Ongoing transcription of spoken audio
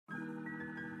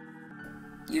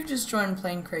you've just joined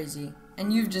Playing Crazy,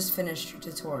 and you've just finished your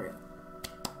tutorial.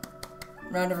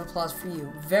 Round of applause for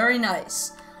you. Very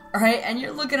nice. Alright, and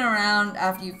you're looking around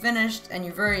after you finished, and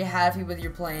you're very happy with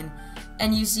your plane,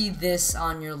 and you see this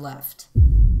on your left.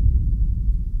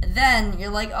 And then you're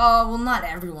like, oh, well, not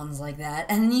everyone's like that.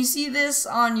 And then you see this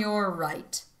on your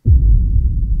right.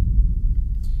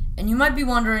 And you might be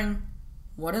wondering,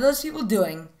 what are those people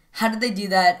doing? How did they do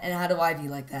that? And how do I be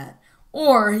like that?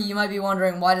 Or you might be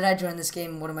wondering, why did I join this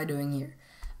game? What am I doing here?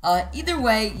 Either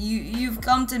way, you've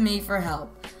come to me for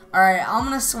help. Alright, I'm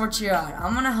going to sort you out.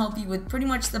 I'm going to help you with pretty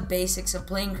much the basics of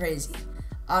Playing Crazy.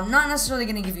 I'm not necessarily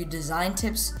going to give you design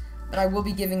tips, but I will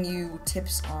be giving you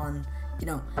tips on,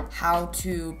 how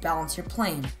to balance your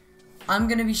plane. I'm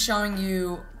going to be showing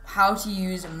you how to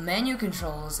use menu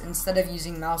controls instead of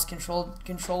using mouse controlled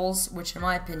controls, which in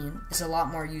my opinion is a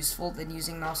lot more useful than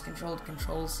using mouse controlled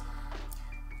controls.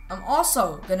 I'm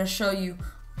also going to show you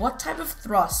what type of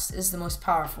thrust is the most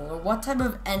powerful, or what type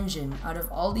of engine out of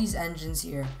all these engines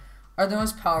here are the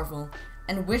most powerful,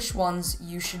 and which ones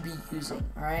you should be using,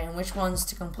 alright, and which ones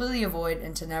to completely avoid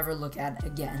and to never look at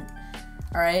again.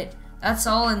 Alright, that's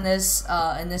all in this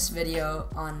video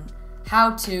on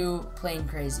how to Playing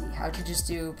Crazy, how to just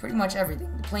do pretty much everything,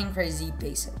 the Playing Crazy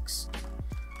basics.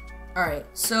 Alright,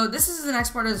 so this is the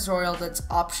next part of the tutorial that's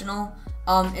optional.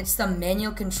 It's the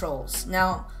manual controls.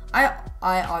 Now, I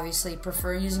obviously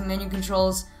prefer using menu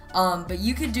controls, but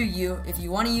you could do you. If you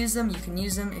want to use them, you can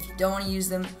use them. If you don't want to use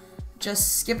them,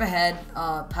 just skip ahead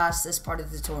past this part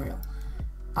of the tutorial.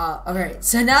 Alright,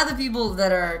 so now the people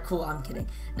that are cool, I'm kidding.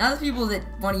 Now the people that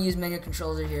want to use menu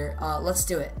controls are here. Let's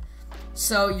do it.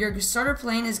 So your starter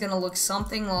plane is going to look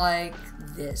something like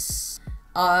this.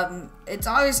 It's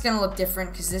always going to look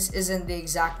different because this isn't the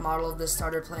exact model of the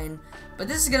starter plane, but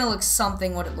this is going to look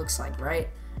something what it looks like, right?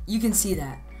 You can see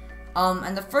that.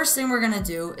 And the first thing we're going to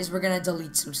do is we're going to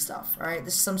delete some stuff, alright?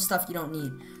 This is some stuff you don't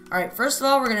need. Alright, first of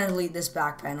all, we're going to delete this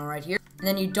back panel right here. And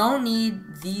then you don't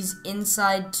need these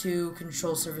inside two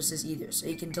control surfaces either. So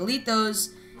you can delete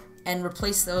those and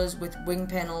replace those with wing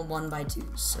panel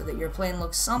 1x2 so that your plane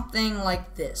looks something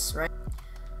like this, right?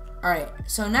 Alright,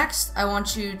 so next I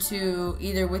want you to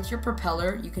either with your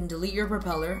propeller, you can delete your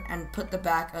propeller and put the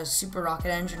back a super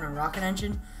rocket engine or rocket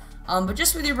engine. But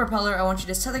just with your propeller, I want you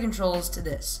to set the controls to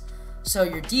this. So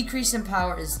your decrease in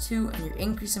power is 2 and your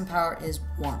increase in power is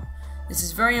 1. This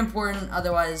is very important,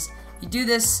 otherwise if you do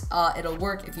this, it'll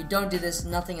work. If you don't do this,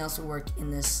 nothing else will work in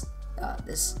this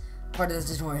this part of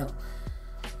the tutorial.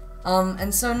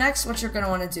 And so next what you're going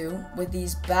to want to do with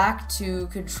these back to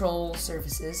control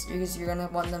surfaces is you're going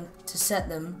to want them to set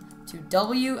them to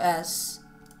WS,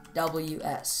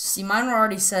 WS. See, mine were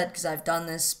already set because I've done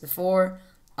this before,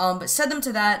 but set them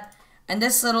to that. And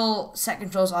this little set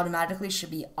controls automatically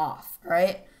should be off,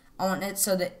 alright? I want it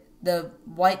so that the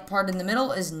white part in the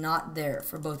middle is not there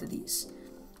for both of these.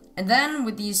 And then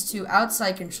with these two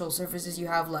outside control surfaces you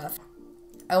have left,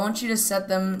 I want you to set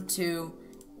them to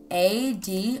AD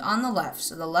on the left.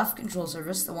 So the left control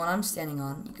surface, the one I'm standing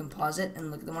on, you can pause it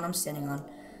and look at the one I'm standing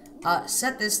on.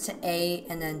 Set this to A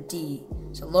and then D.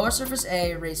 So lower surface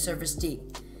A, raised surface D.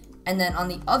 And then on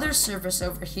the other surface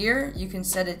over here, you can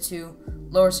set it to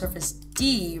lower surface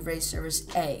D, raised surface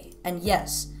A. And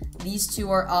yes, these two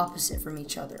are opposite from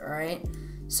each other, alright?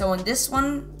 So when this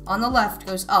one on the left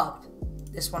goes up,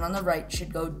 this one on the right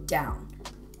should go down.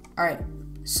 Alright,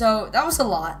 so that was a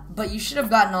lot, but you should have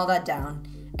gotten all that down.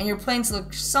 And your planes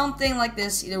look something like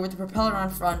this, either with the propeller on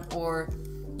front or,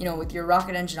 with your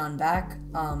rocket engine on back.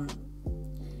 And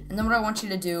then what I want you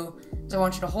to do is I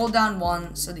want you to hold down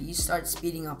 1 so that you start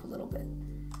speeding up a little bit.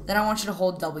 Then I want you to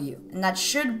hold W, and that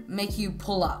should make you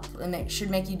pull up, and it should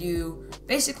make you do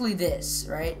basically this,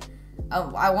 right?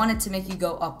 I want it to make you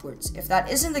go upwards. If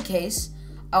that isn't the case,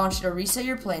 I want you to reset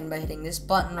your plane by hitting this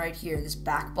button right here, this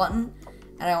back button,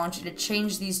 and I want you to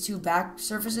change these two back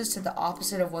surfaces to the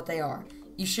opposite of what they are.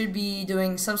 You should be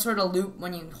doing some sort of loop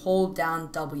when you hold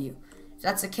down W. If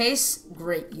that's the case,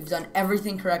 great. You've done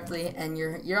everything correctly, and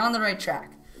you're on the right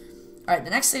track. Alright,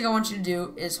 the next thing I want you to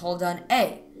do is hold down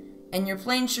A. And your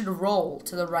plane should roll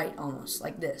to the right almost,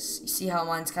 like this. You see how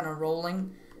mine's kind of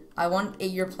rolling? I want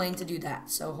your plane to do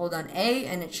that. So hold on A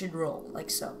and it should roll, like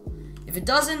so. If it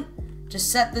doesn't,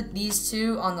 just set these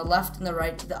two on the left and the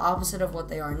right to the opposite of what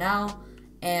they are now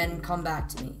and come back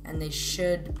to me. And they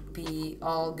should be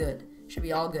all good. Should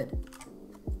be all good.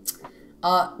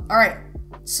 Alright,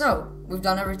 so we've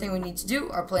done everything we need to do.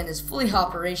 Our plane is fully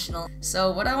operational.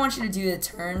 So what I want you to do to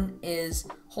turn is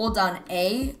hold down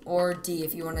A or D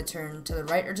if you want to turn to the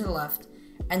right or to the left,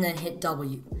 and then hit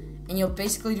W. and you'll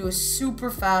basically do a super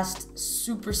fast,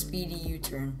 super speedy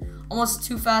U-turn. Almost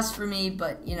too fast for me,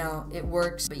 but you know, it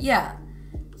works. But yeah,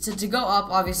 so to go up,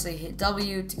 obviously hit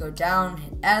W, to go down,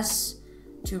 hit S,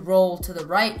 to roll to the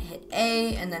right, hit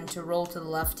A, and then to roll to the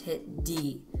left, hit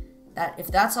D. If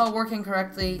that's all working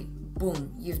correctly,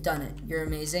 boom, you've done it. You're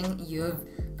amazing. You have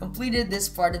completed this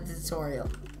part of the tutorial.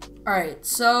 Alright,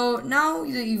 so now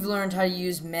that you've learned how to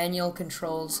use manual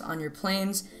controls on your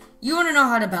planes, you want to know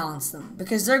how to balance them,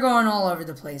 because they're going all over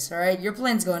the place, alright? Your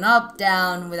plane's going up,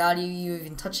 down, without you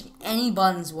even touching any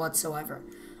buttons whatsoever.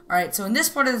 Alright, so in this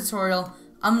part of the tutorial,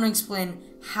 I'm going to explain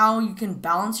how you can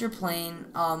balance your plane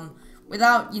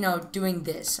without, you know, doing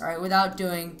this, alright? Without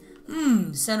doing,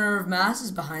 center of mass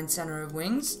is behind center of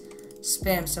wings.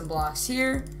 Spam some blocks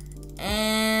here,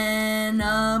 and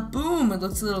boom, it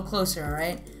looks a little closer,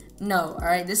 alright? No,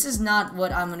 alright, this is not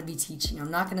what I'm going to be teaching.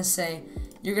 I'm not going to say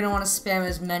you're going to want to spam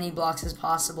as many blocks as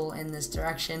possible in this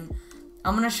direction.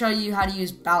 I'm going to show you how to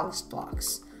use ballast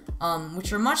blocks,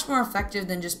 which are much more effective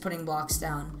than just putting blocks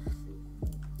down.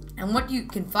 And what you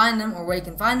can find them, or where you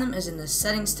can find them, is in the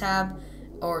settings tab,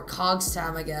 or cogs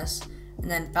tab, I guess,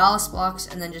 and then ballast blocks,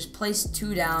 and then just place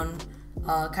 2 down,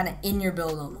 kind of in your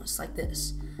build almost, like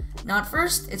this. Now at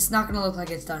first, it's not going to look like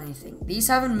it's done anything. These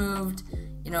haven't moved.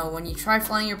 You know, when you try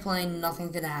flying your plane,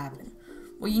 nothing's going to happen.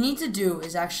 What you need to do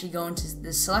is actually go into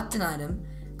the select an item,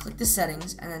 click the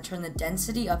settings, and then turn the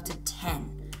density up to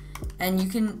 10. And you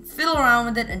can fiddle around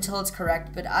with it until it's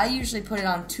correct, but I usually put it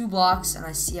on 2 blocks and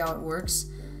I see how it works.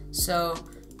 So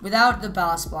without the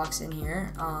ballast blocks in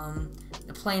here,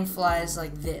 the plane flies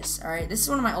like this, alright? This is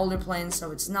one of my older planes,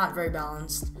 so it's not very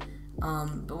balanced.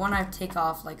 But when I take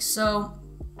off like so,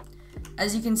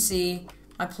 as you can see,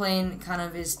 my plane kind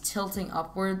of is tilting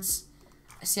upwards.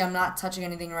 I see I'm not touching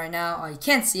anything right now. Oh, you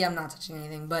can't see I'm not touching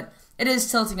anything, but it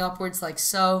is tilting upwards like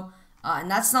so. And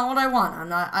that's not what I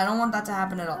want. I don't want that to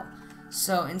happen at all.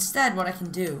 So instead, what I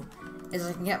can do is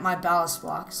I can get my ballast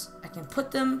blocks. I can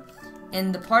put them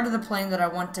in the part of the plane that I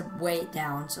want to weigh it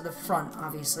down. So the front,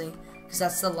 obviously, because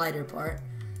that's the lighter part.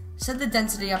 Set the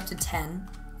density up to 10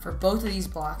 for both of these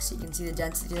blocks. So you can see the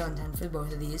density on 10 for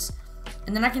both of these.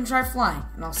 And then I can try flying,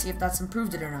 and I'll see if that's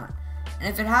improved it or not. And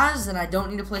if it has, then I don't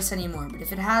need to place any more. But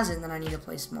if it hasn't, then I need to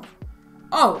place more.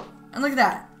 Oh, and look at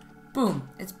that. Boom.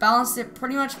 It's balanced it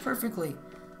pretty much perfectly.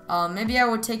 Maybe I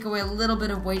would take away a little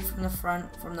bit of weight from the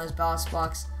front, from those ballast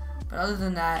blocks. But other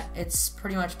than that, it's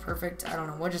pretty much perfect. I don't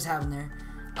know what just happened there.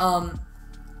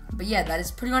 But yeah, that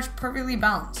is pretty much perfectly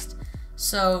balanced.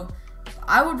 So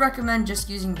I would recommend just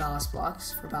using ballast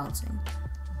blocks for balancing.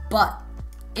 But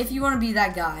if you want to be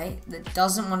that guy that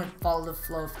doesn't want to follow the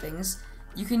flow of things,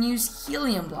 you can use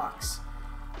helium blocks.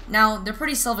 Now, they're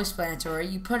pretty self-explanatory.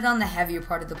 You put it on the heavier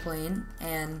part of the plane,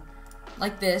 and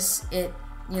like this, it,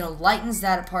 you know, lightens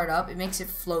that part up. It makes it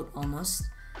float almost.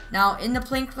 Now, in the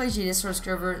plane collision discourse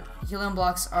server, helium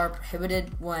blocks are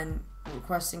prohibited when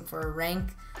requesting for a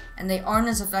rank, and they aren't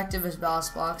as effective as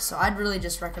ballast blocks, so I'd really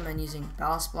just recommend using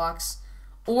ballast blocks,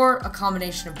 or a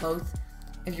combination of both,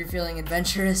 if you're feeling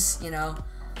adventurous, you know.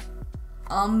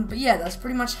 But yeah, that's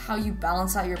pretty much how you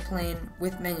balance out your plane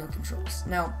with manual controls.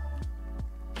 Now,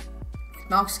 with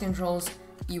mouse controls,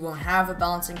 you won't have a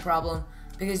balancing problem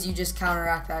because you just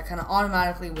counteract that kind of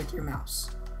automatically with your mouse.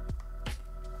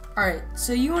 Alright,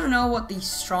 so you want to know what the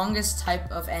strongest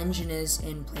type of engine is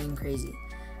in Plane Crazy.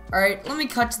 Alright, let me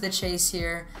cut to the chase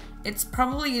here. It's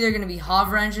probably either going to be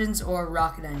hover engines or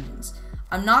rocket engines.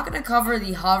 I'm not going to cover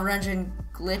the hover engine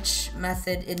glitch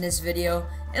method in this video.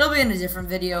 It'll be in a different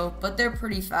video, but they're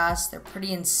pretty fast. They're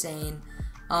pretty insane.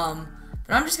 But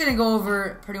I'm just going to go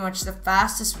over pretty much the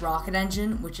fastest rocket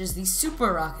engine, which is the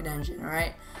super rocket engine,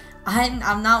 alright?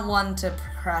 I'm not one to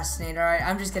procrastinate, alright?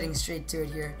 I'm just getting straight to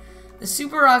it here. The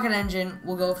super rocket engine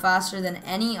will go faster than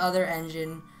any other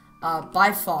engine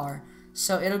by far.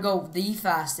 So it'll go the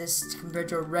fastest compared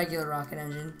to a regular rocket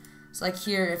engine. So like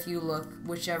here, if you look,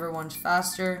 whichever one's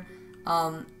faster,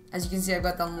 as you can see, I've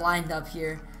got them lined up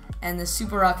here. And the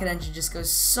super rocket engine just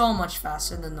goes so much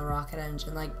faster than the rocket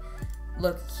engine. Like,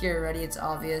 look here, ready, it's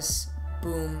obvious.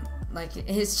 Boom. Like,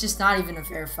 it's just not even a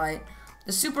fair fight.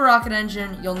 The super rocket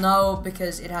engine, you'll know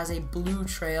because it has a blue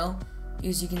trail.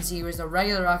 As you can see, whereas the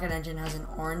regular rocket engine has an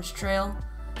orange trail.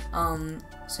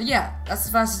 So yeah, that's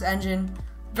the fastest engine.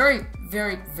 Very,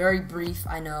 very, very brief,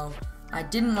 I know. I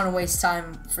didn't want to waste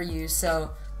time for you,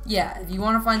 so yeah, if you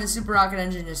want to find the super rocket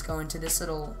engine, just go into this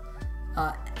little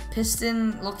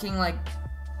piston looking like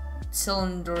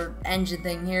cylinder engine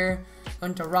thing here, go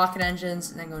into rocket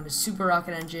engines, and then go into super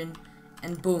rocket engine,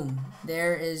 and boom,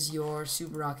 there is your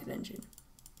super rocket engine.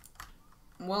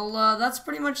 Well, that's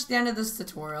pretty much the end of this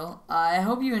tutorial. I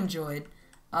hope you enjoyed.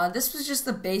 This was just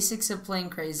the basics of playing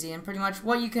crazy and pretty much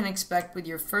what you can expect with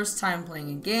your first time playing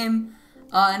a game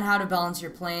and how to balance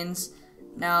your planes.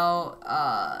 Now,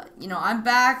 you know, I'm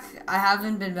back. I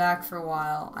haven't been back for a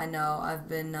while. I know I've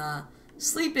been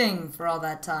sleeping for all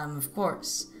that time, of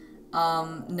course.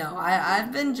 No,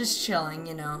 I've been just chilling,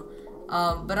 you know.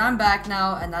 But I'm back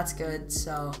now, and that's good,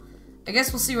 so I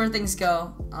guess we'll see where things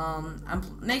go.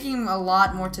 I'm making a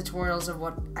lot more tutorials of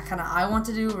what I want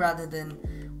to do rather than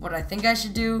what I think I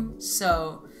should do.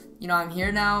 So, you know, I'm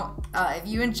here now. If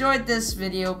you enjoyed this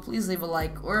video, please leave a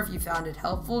like, or if you found it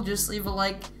helpful, just leave a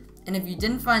like. And if you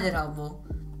didn't find it helpful,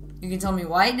 you can tell me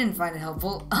why you didn't find it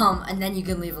helpful, and then you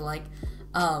can leave a like.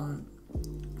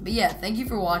 But yeah, thank you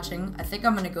for watching. I think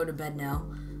I'm gonna go to bed now.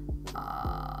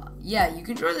 Yeah, you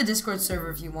can join the Discord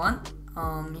server if you want.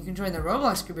 You can join the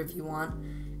Roblox group if you want.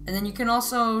 And then you can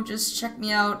also just check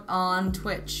me out on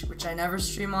Twitch, which I never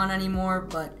stream on anymore,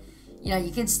 but you know,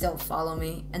 you can still follow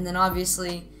me. And then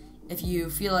obviously, if you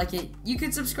feel like it, you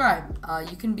can subscribe.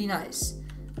 You can be nice.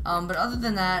 But other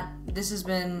than that, this has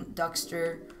been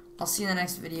Duckster. I'll see you in the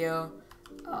next video.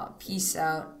 Peace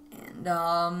out, and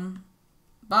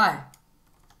bye.